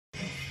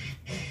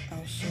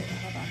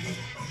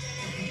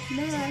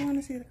No, I don't want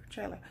to see the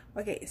trailer.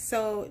 Okay,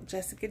 so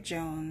Jessica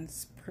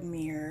Jones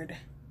premiered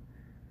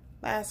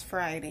last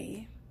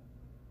Friday.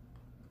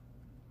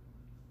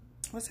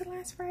 Was it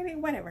last Friday?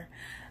 Whatever.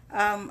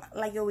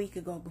 Like a week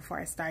ago before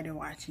I started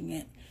watching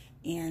it.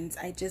 And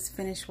I just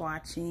finished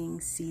watching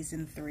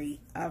season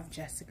 3 of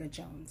Jessica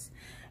Jones.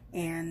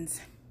 And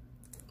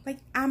like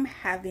I'm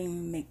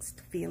having mixed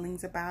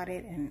feelings about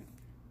it, and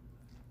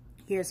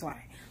here's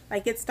why.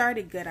 Like it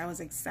started good. I was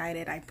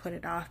excited. I put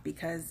it off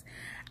because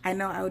I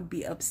know I would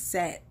be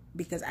upset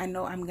because I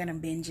know I'm going to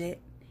binge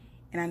it.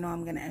 And I know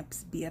I'm going to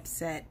be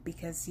upset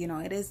because, you know,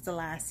 it is the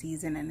last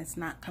season and it's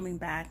not coming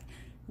back.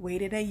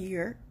 Waited a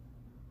year.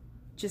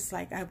 Just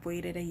like I've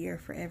waited a year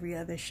for every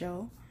other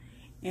show.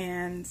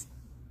 And,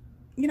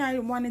 you know, I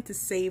wanted to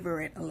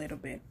savor it a little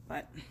bit.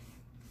 But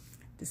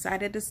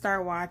decided to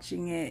start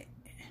watching it.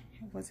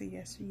 Was it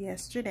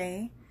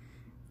yesterday?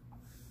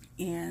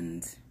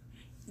 And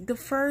the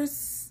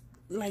first,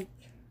 like,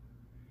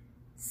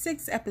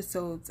 6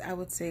 episodes, I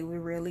would say, were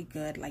really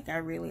good. Like, I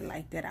really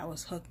liked it. I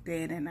was hooked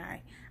in, and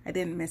I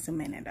didn't miss a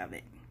minute of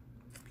it.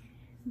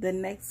 The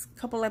next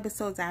couple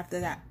episodes after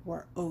that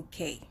were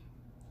okay.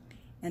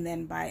 And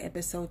then by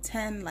episode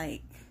 10,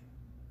 like,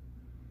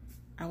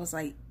 I was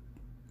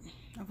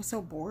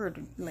so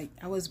bored. Like,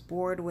 I was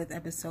bored with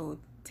episode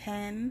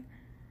 10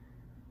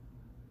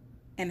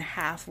 and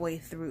halfway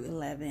through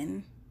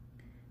 11.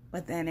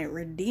 But then it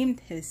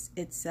redeemed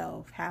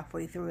itself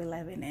halfway through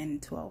 11,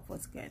 and 12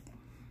 was good.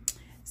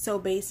 So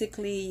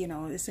basically, you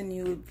know, it's a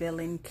new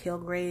villain,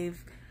 Kilgrave.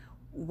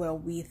 Well,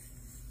 we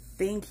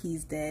think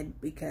he's dead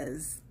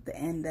because the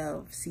end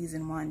of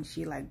season 1,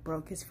 she like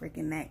broke his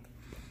freaking neck.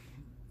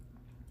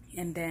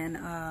 And then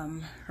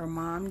her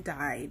mom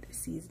died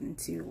season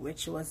 2,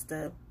 which was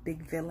the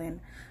big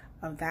villain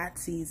of that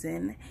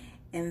season.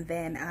 And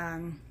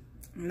then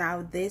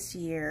now this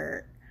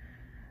year,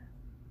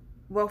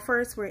 well,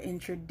 first we're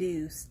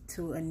introduced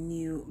to a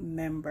new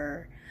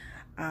member,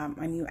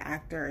 a new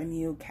actor, a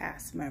new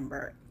cast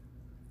member.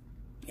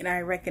 And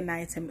I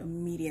recognize him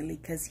immediately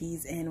because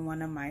he's in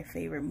one of my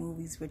favorite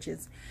movies, which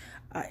is,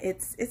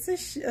 it's a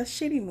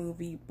shitty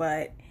movie,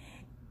 but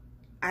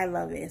I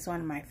love it. It's one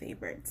of my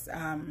favorites.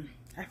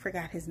 I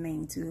forgot his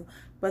name too,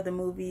 but the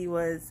movie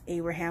was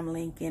Abraham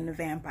Lincoln,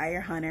 Vampire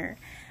Hunter.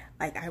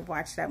 Like, I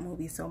watched that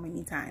movie so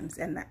many times,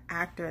 and the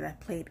actor that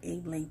played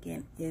Abe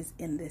Lincoln is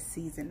in this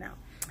season now.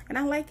 And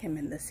I like him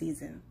in this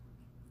season.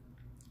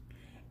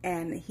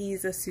 And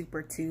he's a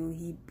super too.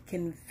 He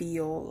can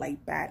feel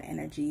like bad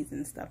energies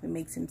and stuff. It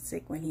makes him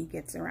sick when he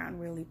gets around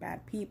really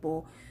bad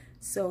people.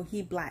 So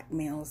he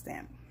blackmails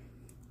them.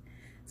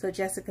 So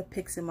Jessica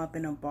picks him up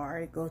in a bar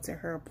to go to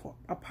her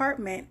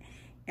apartment.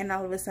 And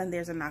all of a sudden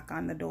there's a knock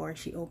on the door.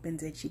 She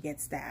opens it. She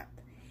gets stabbed.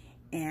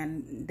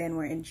 And then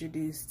we're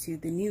introduced to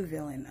the new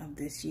villain of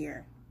this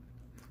year.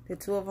 The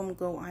two of them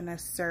go on a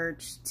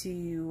search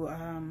to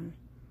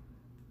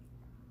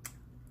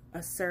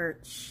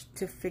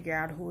figure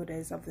out who it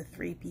is of the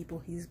 3 people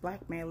he's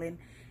blackmailing,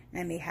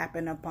 and they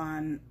happen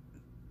upon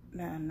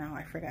no,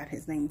 I forgot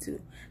his name too.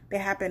 They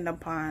happened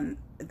upon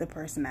the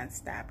person that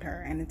stabbed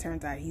her, and it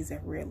turns out he's a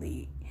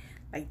really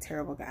like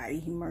terrible guy.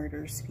 He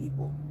murders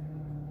people.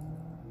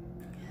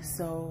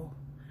 So,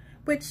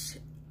 which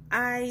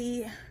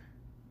I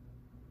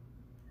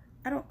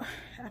don't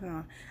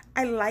know.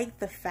 I like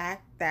the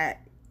fact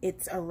that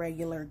it's a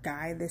regular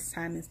guy this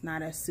time. It's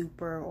not a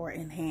super or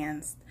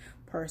enhanced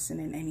person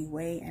in any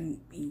way, and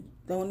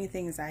the only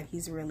thing is that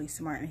he's really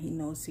smart and he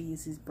knows to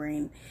use his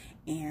brain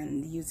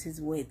and use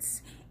his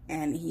wits,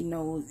 and he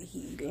knows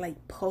he's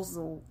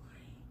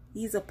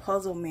a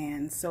puzzle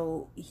man,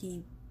 so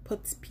he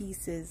puts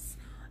pieces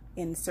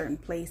in certain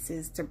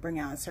places to bring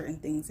out certain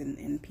things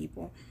in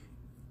people.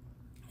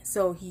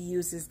 So he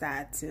uses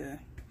that to,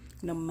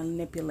 you know,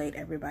 manipulate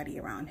everybody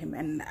around him.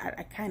 And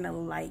I kind of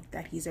like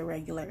that he's a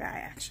regular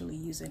guy actually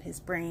using his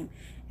brain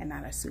and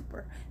not a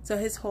super. So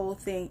his whole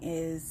thing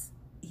is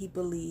he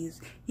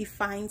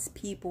finds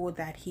people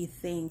that he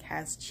think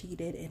has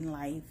cheated in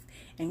life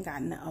and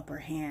gotten the upper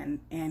hand,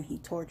 and he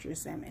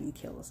tortures them and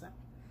kills them.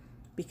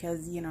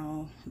 Because, you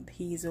know,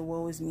 he's a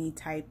woe is me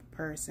type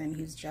person.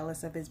 He's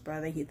jealous of his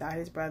brother. He thought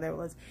his brother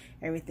was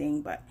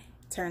everything, but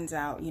turns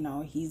out, you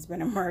know, he's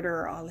been a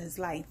murderer all his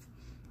life.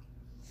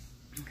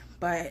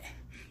 But,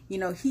 you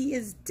know, he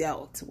is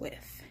dealt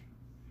with.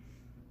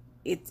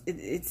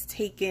 It's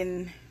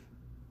taken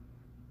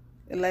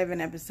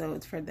 11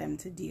 episodes for them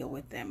to deal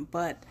with them.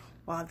 But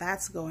while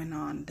that's going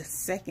on, the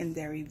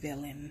secondary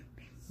villain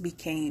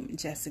became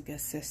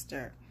Jessica's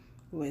sister,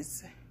 who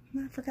was,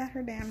 I forgot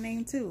her damn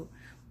name too,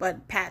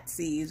 but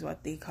Patsy is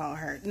what they call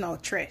her. No,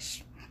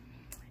 Trish.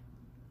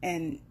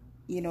 And,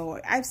 you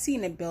know, I've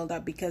seen it build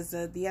up because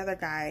the other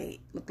guy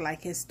looked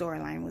like his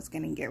storyline was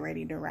going to get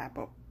ready to wrap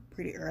up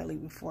pretty early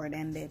before it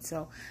ended.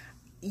 So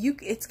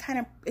it's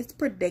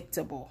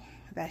predictable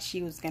that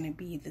she was going to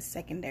be the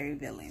secondary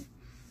villain.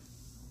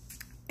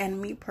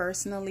 And me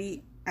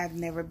personally, I've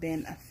never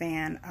been a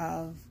fan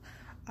of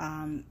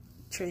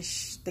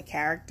Trish, the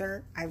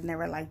character. I've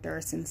never liked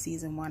her since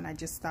season 1. I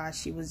just thought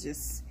she was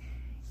just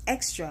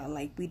extra,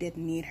 like we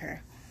didn't need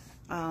her.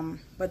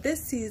 But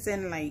this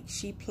season, like,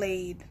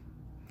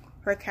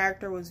 her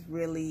character was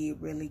really,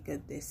 really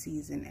good this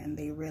season, and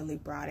they really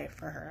brought it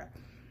for her.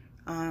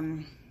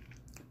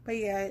 But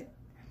yeah,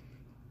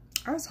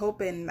 I was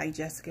hoping like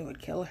Jessica would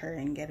kill her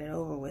and get it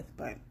over with,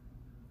 but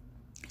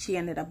she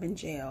ended up in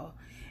jail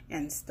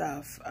and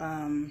stuff.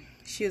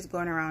 She was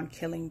going around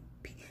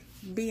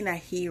being a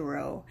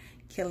hero,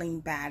 killing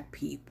bad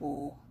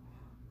people,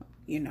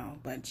 you know,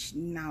 but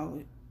now,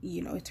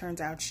 you know, it turns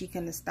out she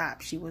couldn't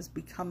stop. She was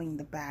becoming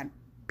the bad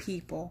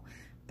people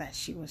that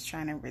she was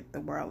trying to rid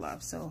the world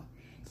of. So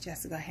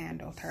Jessica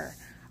handled her.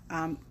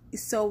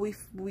 So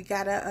we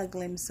got a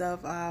glimpse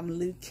of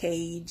Luke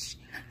Cage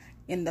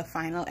in the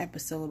final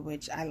episode,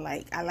 which I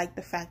like. I like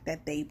the fact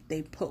that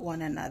they put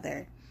one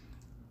another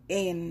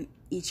in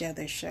each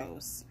other's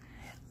shows.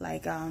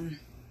 Like, and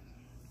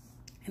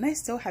I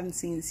still haven't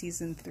seen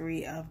season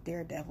 3 of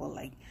Daredevil.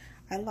 Like,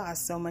 I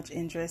lost so much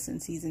interest in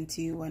season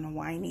 2 when a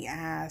whiny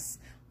ass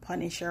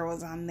Punisher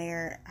was on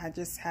there. I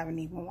just haven't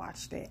even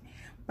watched it.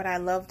 But I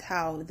loved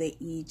how they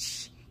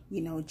each,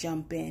 you know,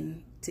 jump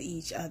in to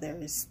each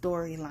other's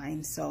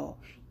storyline. So,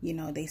 you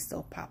know, they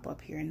still pop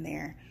up here and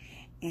there.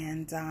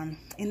 And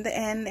in the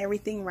end,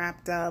 everything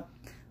wrapped up.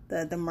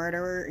 The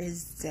murderer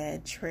is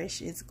dead.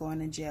 Trish is going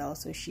to jail.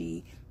 So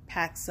she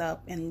packs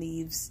up and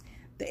leaves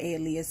the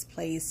Alias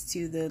place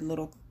to the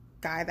little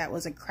guy that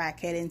was a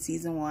crackhead in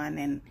season 1.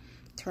 And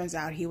turns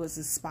out he was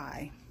a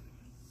spy.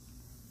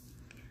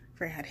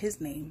 Forgot his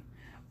name.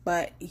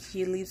 But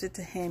she leaves it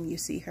to him. You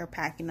see her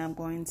packing up,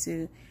 going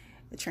to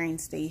the train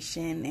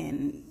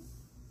station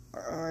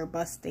or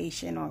bus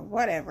station or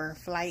whatever,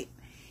 flight.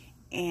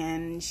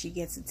 And she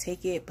gets a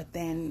ticket, but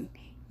then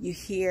you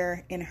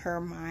hear in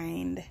her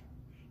mind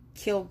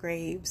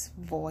Kilgrave's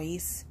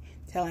voice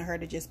telling her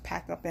to just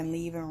pack up and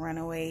leave and run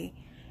away.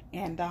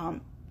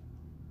 And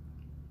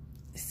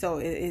so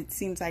it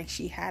seems like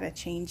she had a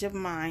change of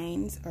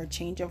mind or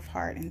change of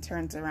heart and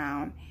turns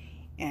around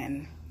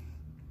and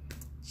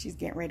she's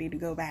getting ready to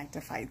go back to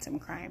fight some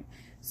crime.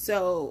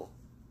 So,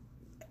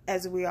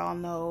 as we all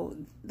know,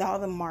 all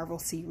the Marvel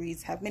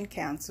series have been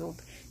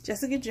canceled.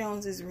 Jessica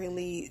Jones is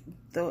really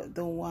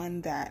the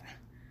one that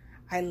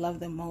I love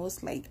the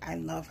most. Like, I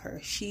love her.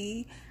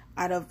 She,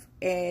 out of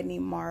any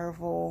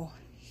Marvel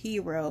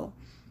hero,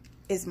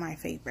 is my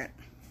favorite.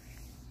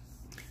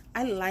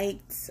 I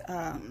liked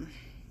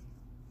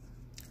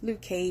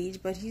Luke Cage,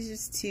 but he's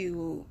just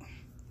too,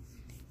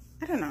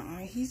 I don't know,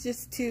 he's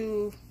just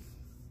too,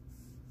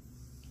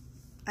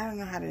 I don't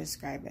know how to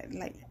describe it.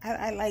 Like,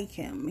 I like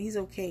him. He's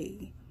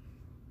okay,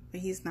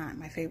 but he's not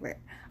my favorite.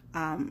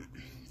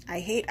 I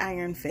hate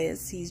Iron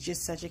Fist. He's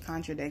just such a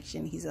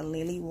contradiction. He's a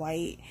lily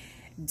white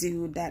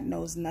dude that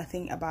knows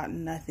nothing about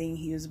nothing.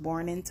 He was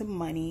born into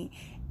money,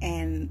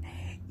 and,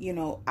 you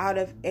know, out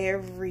of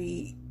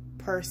every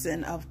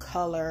person of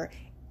color,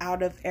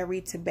 out of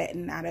every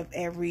Tibetan, out of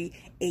every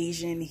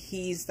Asian,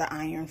 he's the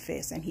Iron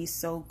Fist, and he's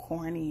so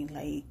corny.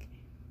 Like,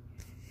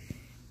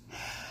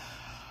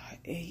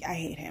 I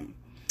hate him.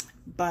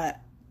 But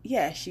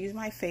yeah, she's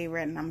my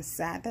favorite, and I'm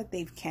sad that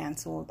they've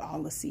canceled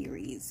all the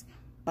series.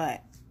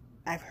 But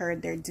I've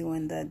heard they're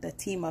doing the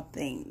team up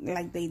thing,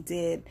 like they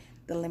did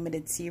the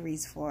limited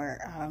series for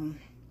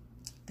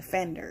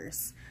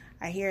Defenders.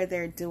 I hear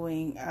they're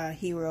doing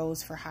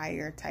Heroes for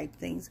Hire type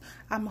things.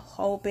 I'm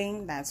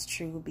hoping that's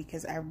true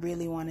because I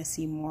really want to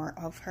see more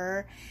of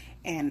her.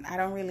 And I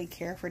don't really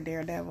care for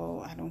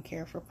Daredevil. I don't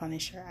care for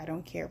Punisher. I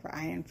don't care for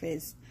Iron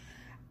Fist.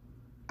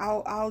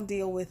 I'll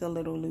deal with a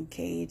little Luke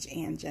Cage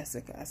and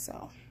Jessica.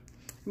 So,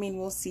 I mean,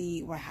 we'll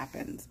see what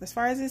happens. As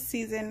far as this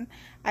season,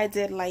 I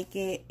did like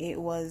it. It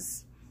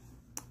was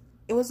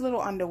a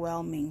little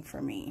underwhelming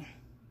for me.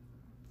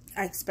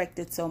 I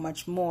expected so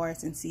much more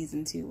since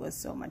season 2 was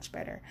so much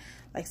better.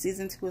 Like,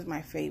 season 2 was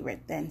my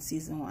favorite, then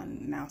season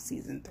 1, now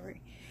season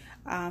 3.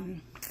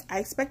 I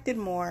expected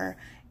more,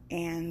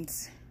 and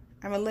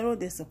I'm a little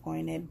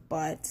disappointed,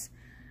 but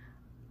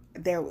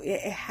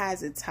it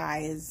has its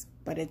highs,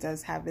 but it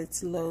does have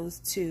its lows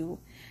too.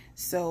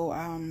 So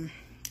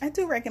I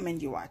do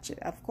recommend you watch it.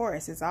 Of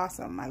course, it's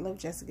awesome. I love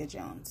Jessica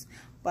Jones,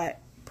 but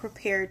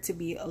prepare to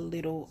be a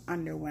little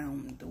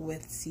underwhelmed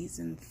with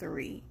season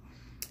 3.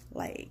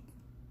 Like,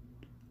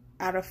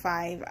 out of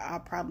 5, I'll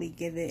probably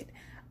give it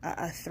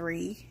a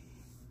 3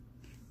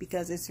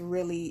 because it's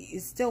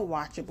still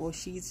watchable.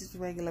 She's just a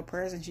regular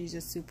person. She's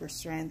just super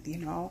strength, you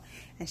know,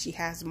 and she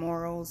has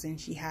morals and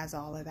she has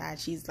all of that.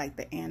 She's like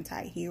the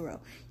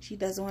anti-hero. She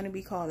doesn't want to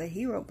be called a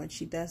hero, but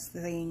she does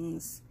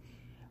things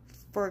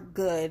for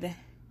good,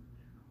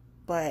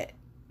 but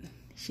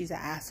she's an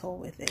asshole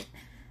with it.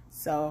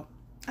 So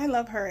I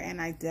love her,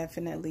 and I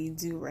definitely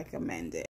do recommend it.